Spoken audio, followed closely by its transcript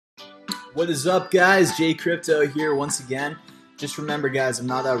What is up, guys? Jay Crypto here once again. Just remember, guys, I'm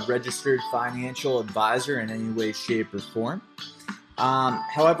not a registered financial advisor in any way, shape, or form.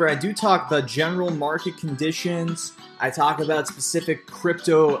 However, I do talk about general market conditions. I talk about specific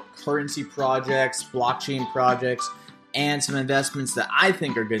cryptocurrency projects, blockchain projects, and some investments that I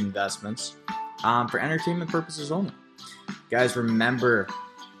think are good investments for entertainment purposes only. Guys, remember,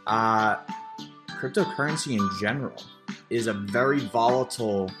 cryptocurrency in general is a very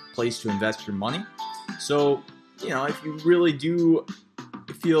volatile place to invest your money. So, if you really do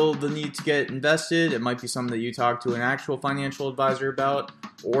feel the need to get invested, it might be something that you talk to an actual financial advisor about,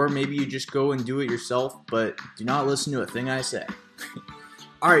 or maybe you just go and do it yourself, but do not listen to a thing I say.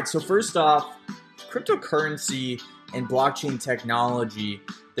 All right, so first off, cryptocurrency and blockchain technology,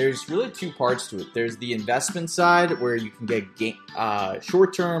 there's really two parts to it. There's the investment side where you can get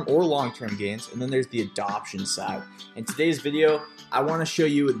short-term or long-term gains, and then there's the adoption side. In today's video, I want to show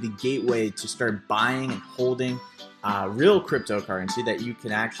you the gateway to start buying and holding real cryptocurrency that you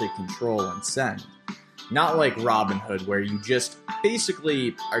can actually control and send. Not like Robinhood, where you just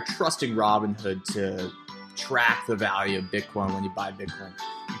basically are trusting Robinhood to track the value of Bitcoin when you buy Bitcoin.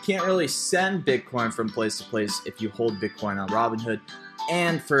 You can't really send Bitcoin from place to place if you hold Bitcoin on Robinhood.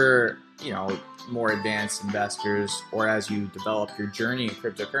 And for, more advanced investors, or as you develop your journey in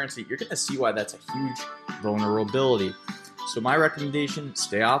cryptocurrency, you're going to see why that's a huge vulnerability. So my recommendation,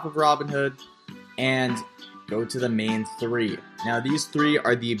 stay off of Robinhood and go to the main three. Now, these three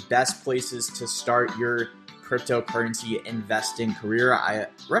are the best places to start your cryptocurrency investing career. I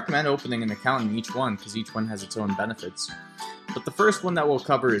recommend opening an account in each one because each one has its own benefits. But the first one that we'll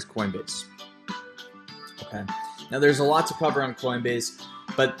cover is Coinbase. Okay. Now, there's a lot to cover on Coinbase,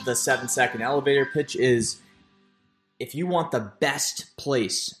 but the 7-second elevator pitch is if you want the best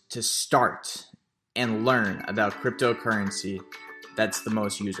place to start and learn about cryptocurrency, that's the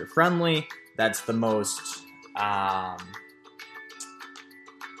most user-friendly, that's the most,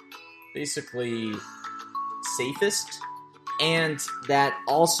 basically safest, and that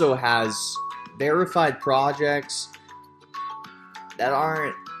also has verified projects that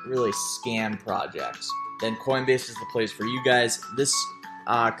aren't really scam projects, then Coinbase is the place for you guys. This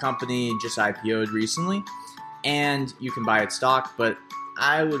company just IPO'd recently, and you can buy its stock, but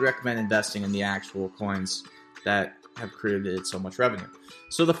I would recommend investing in the actual coins that have created so much revenue.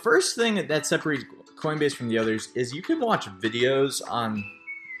 So the first thing that separates Coinbase from the others is you can watch videos on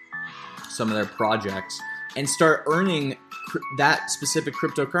some of their projects and start earning that specific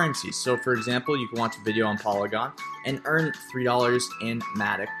cryptocurrency. So for example, you can watch a video on Polygon and earn $3 in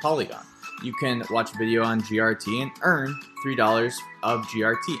Matic Polygon. You can watch a video on GRT and earn $3 of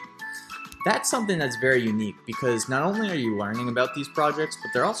GRT. That's something that's very unique because not only are you learning about these projects, but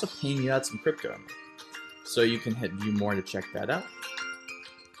they're also paying you out some crypto. So you can hit view more to check that out.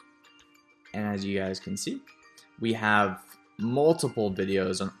 And as you guys can see, we have multiple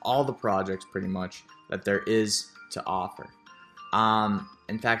videos on all the projects pretty much that there is to offer.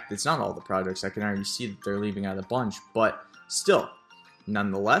 In fact, it's not all the projects. I can already see that they're leaving out a bunch, but still,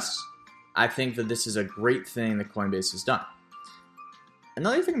 nonetheless, I think that this is a great thing that Coinbase has done.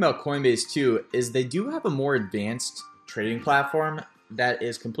 Another thing about Coinbase too is they do have a more advanced trading platform that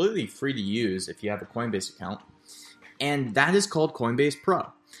is completely free to use if you have a Coinbase account, and that is called Coinbase Pro.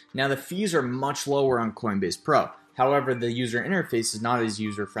 Now, the fees are much lower on Coinbase Pro. However, the user interface is not as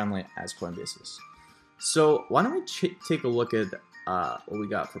user-friendly as Coinbase is. So why don't we take a look at what we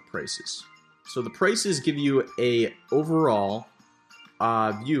got for prices. So the prices give you a overall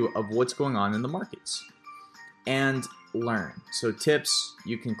view of what's going on in the markets and learn. So tips,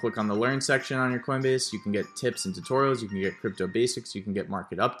 you can click on the learn section on your Coinbase. You can get tips and tutorials. You can get crypto basics. You can get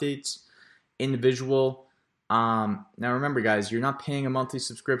market updates, individual. Now remember, guys, you're not paying a monthly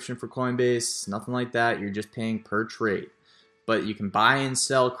subscription for Coinbase, nothing like that. You're just paying per trade. But you can buy and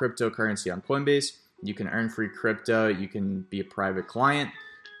sell cryptocurrency on Coinbase. You can earn free crypto. You can be a private client.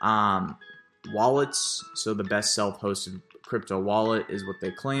 Wallets, so the best self-hosted crypto wallet is what they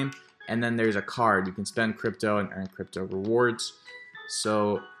claim. And then there's a card. You can spend crypto and earn crypto rewards.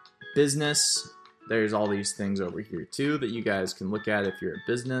 So business, there's all these things over here too that you guys can look at if you're a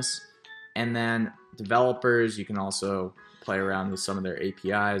business. And then developers, you can also play around with some of their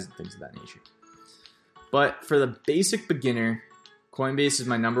APIs and things of that nature. But for the basic beginner, Coinbase is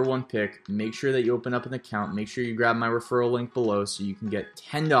my number one pick. Make sure that you open up an account. Make sure you grab my referral link below so you can get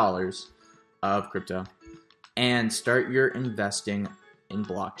 $10 of crypto and start your investing in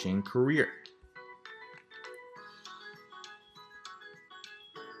blockchain career.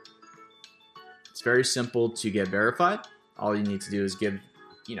 It's very simple to get verified. All you need to do is give,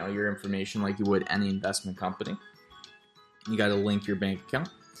 your information like you would any investment company. You got to link your bank account.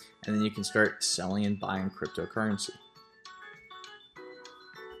 and then you can start selling and buying cryptocurrency.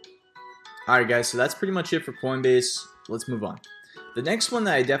 Alright guys, so that's pretty much it for Coinbase. Let's move on. The next one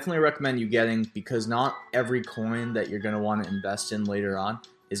that I definitely recommend you getting, because not every coin that you're going to want to invest in later on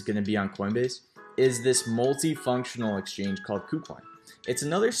is going to be on Coinbase, is this multifunctional exchange called KuCoin. It's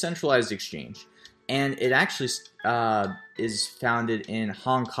another centralized exchange, and it actually is founded in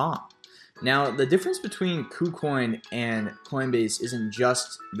Hong Kong. Now, the difference between KuCoin and Coinbase isn't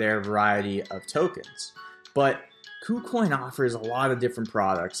just their variety of tokens, but KuCoin offers a lot of different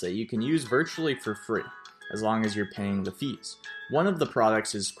products that you can use virtually for free, as long as you're paying the fees. One of the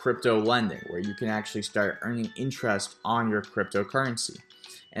products is crypto lending, where you can actually start earning interest on your cryptocurrency.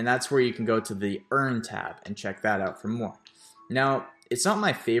 And that's where you can go to the Earn tab and check that out for more. Now, it's not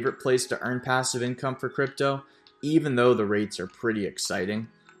my favorite place to earn passive income for crypto, even though the rates are pretty exciting.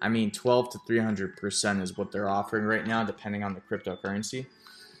 I mean, 12 to 300% is what they're offering right now, depending on the cryptocurrency.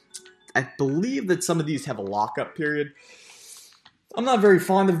 I believe that some of these have a lockup period. I'm not very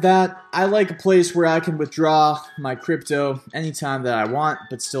fond of that. I like a place where I can withdraw my crypto anytime that I want,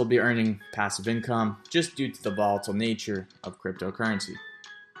 but still be earning passive income, just due to the volatile nature of cryptocurrency.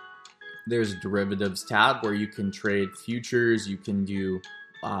 There's a derivatives tab where you can trade futures. You can do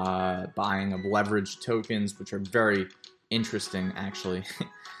buying of leveraged tokens, which are very interesting, actually.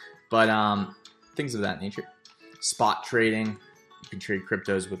 But things of that nature. Spot trading. You can trade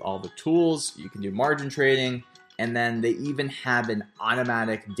cryptos with all the tools. You can do margin trading. And then they even have an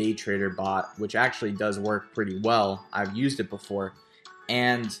automatic day trader bot, which actually does work pretty well. I've used it before.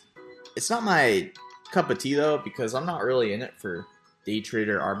 And it's not my cup of tea, though, because I'm not really in it for day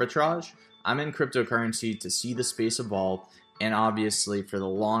trader arbitrage. I'm in cryptocurrency to see the space evolve, and obviously for the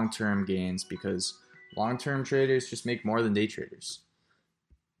long-term gains, because long-term traders just make more than day traders.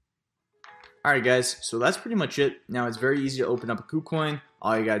 Alright guys, so that's pretty much it. Now it's very easy to open up a KuCoin.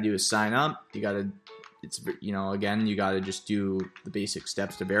 All you gotta do is sign up. You gotta just do the basic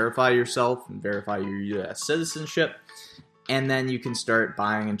steps to verify yourself and verify your US citizenship, and then you can start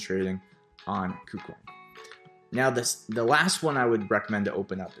buying and trading on KuCoin. Now, the last one I would recommend to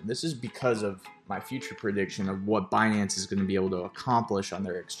open up, and this is because of my future prediction of what Binance is going to be able to accomplish on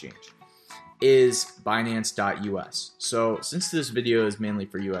their exchange, is Binance.us. So, since this video is mainly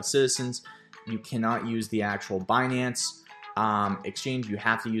for US citizens, you cannot use the actual Binance exchange. You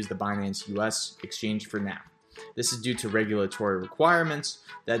have to use the Binance US exchange for now. This is due to regulatory requirements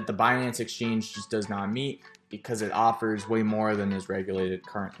that the Binance exchange just does not meet, because it offers way more than is regulated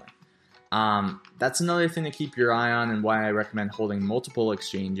currently. That's another thing to keep your eye on, and why I recommend holding multiple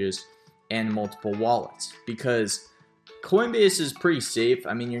exchanges and multiple wallets, because Coinbase is pretty safe.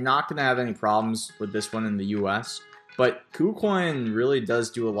 I mean, you're not going to have any problems with this one in the US, but KuCoin really does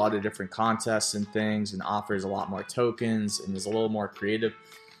do a lot of different contests and things, and offers a lot more tokens, and is a little more creative.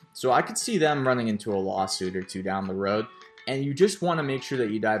 So I could see them running into a lawsuit or two down the road, and you just want to make sure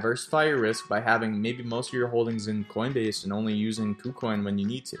that you diversify your risk by having maybe most of your holdings in Coinbase and only using KuCoin when you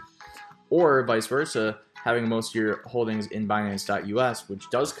need to. Or vice versa, having most of your holdings in Binance.us, which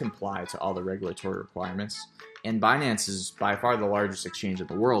does comply to all the regulatory requirements. And Binance is by far the largest exchange in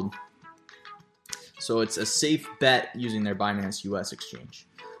the world. So it's a safe bet using their Binance US exchange.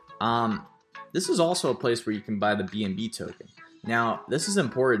 This is also a place where you can buy the BNB token. Now, this is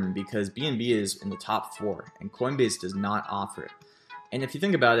important because BNB is in the top 4, and Coinbase does not offer it. And if you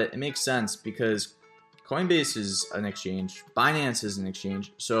think about it, it makes sense, because Coinbase is an exchange, Binance is an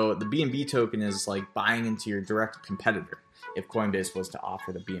exchange, so the BNB token is like buying into your direct competitor if Coinbase was to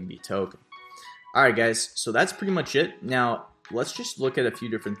offer the BNB token. Alright guys, so that's pretty much it. Now, let's just look at a few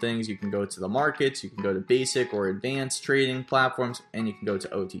different things. You can go to the markets, you can go to basic or advanced trading platforms, and you can go to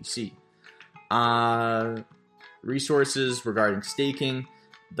OTC. Resources regarding staking,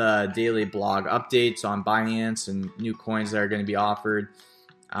 the daily blog updates on Binance and new coins that are going to be offered.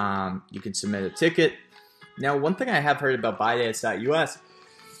 You can submit a ticket. Now, one thing I have heard about Binance.us,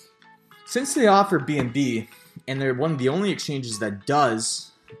 since they offer BNB, and they're one of the only exchanges that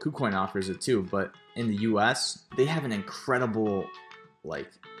does, KuCoin offers it too, but in the US, they have an incredible, an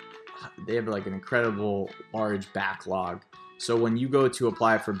incredible large backlog. So when you go to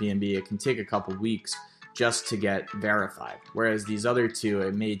apply for BNB, it can take a couple weeks just to get verified. Whereas these other two,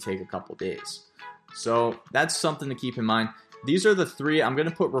 it may take a couple days. So that's something to keep in mind. These are the 3. I'm going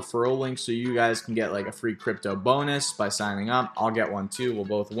to put referral links so you guys can get like a free crypto bonus by signing up. I'll get one too. We'll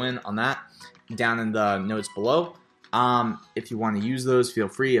both win on that down in the notes below. If you want to use those, feel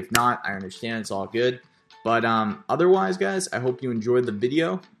free. If not, I understand. It's all good. But otherwise, guys, I hope you enjoyed the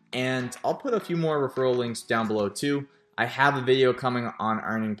video. And I'll put a few more referral links down below too. I have a video coming on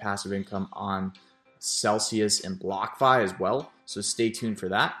earning passive income on Celsius, and BlockFi as well. So stay tuned for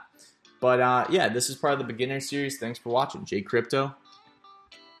that. But yeah, this is part of the beginner series. Thanks for watching. Jay Crypto.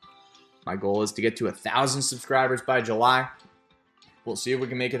 My goal is to get to 1,000 subscribers by July. We'll see if we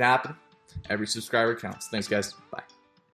can make it happen. Every subscriber counts. Thanks, guys. Bye.